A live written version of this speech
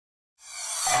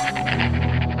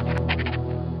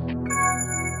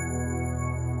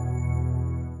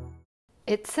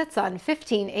It sits on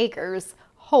 15 acres,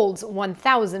 holds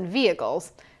 1,000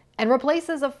 vehicles, and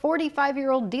replaces a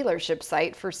 45-year-old dealership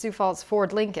site for Sioux Falls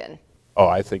Ford Lincoln. Oh,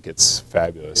 I think it's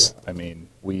fabulous. I mean,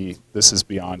 this is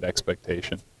beyond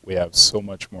expectation. We have so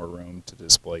much more room to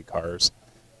display cars,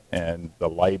 and the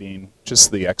lighting,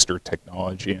 just the extra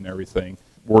technology and everything.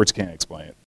 Words can't explain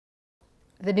it.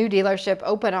 The new dealership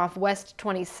open off West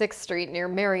 26th Street near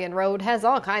Marion Road has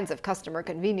all kinds of customer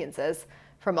conveniences,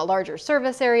 from a larger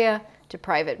service area to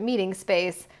private meeting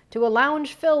space to a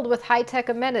lounge filled with high-tech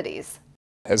amenities.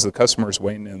 As the customer's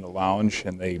waiting in the lounge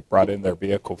and they brought in their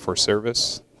vehicle for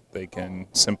service, they can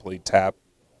simply tap,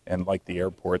 and like the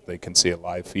airport, they can see a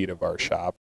live feed of our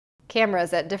shop.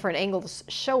 Cameras at different angles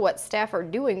show what staff are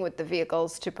doing with the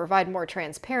vehicles to provide more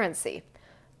transparency.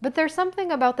 But there's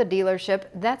something about the dealership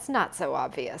that's not so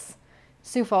obvious.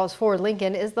 Sioux Falls Ford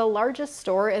Lincoln is the largest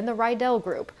store in the Rydell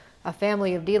Group, a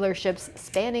family of dealerships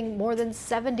spanning more than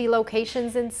 70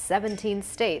 locations in 17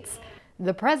 states.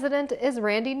 The president is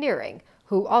Randy Nearing,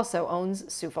 who also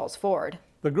owns Sioux Falls Ford.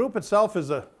 The group itself is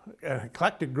an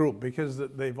eclectic group because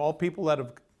they've all people that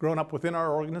have grown up within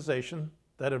our organization,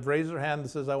 that have raised their hand and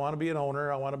says, I want to be an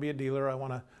owner, I want to be a dealer, I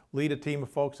want to lead a team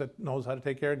of folks that knows how to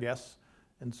take care of guests.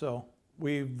 And so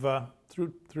we've,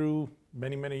 through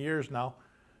many, many years now,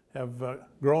 have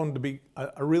grown to be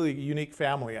a really unique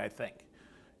family, I think.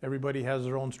 Everybody has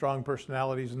their own strong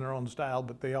personalities and their own style,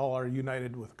 but they all are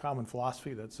united with a common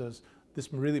philosophy that says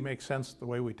this really makes sense, the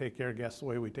way we take care of guests, the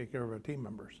way we take care of our team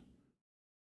members.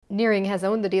 Nearing has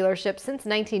owned the dealership since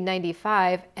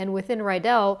 1995 and within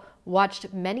Rydell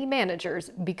watched many managers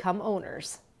become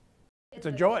owners. It's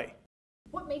a joy.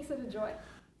 What makes it a joy?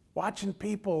 Watching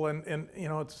people, and you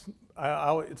know, it's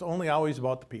only always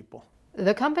about the people.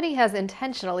 The company has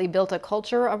intentionally built a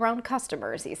culture around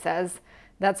customers, he says.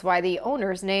 That's why the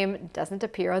owner's name doesn't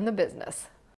appear on the business.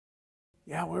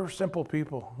 Yeah, we're simple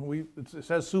people. It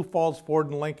says Sioux Falls Ford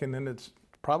and Lincoln, and it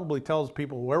probably tells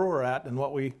people where we're at and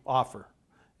what we offer.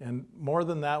 And more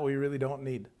than that, we really don't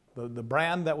need. The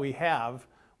brand that we have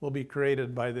will be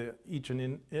created by each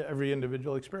and every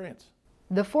individual experience.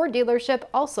 The Ford dealership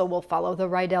also will follow the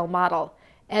Rydell model.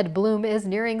 Ed Bloom is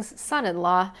Nearing's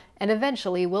son-in-law and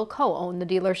eventually will co-own the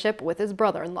dealership with his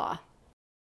brother-in-law.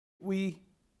 We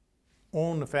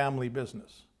own a family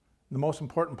business. The most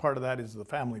important part of that is the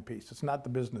family piece. It's not the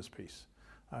business piece.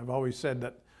 I've always said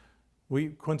that we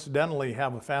coincidentally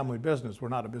have a family business. We're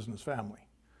not a business family.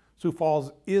 Sioux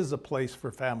Falls is a place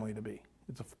for family to be.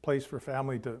 It's a place for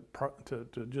family to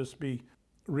just be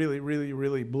really, really,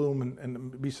 really bloom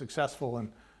and be successful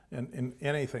in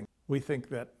anything. We think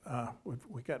that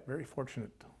we got very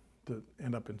fortunate to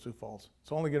end up in Sioux Falls.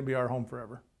 It's only going to be our home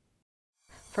forever.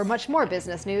 For much more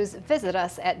business news, visit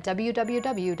us at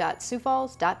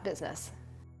www.siouxfalls.business.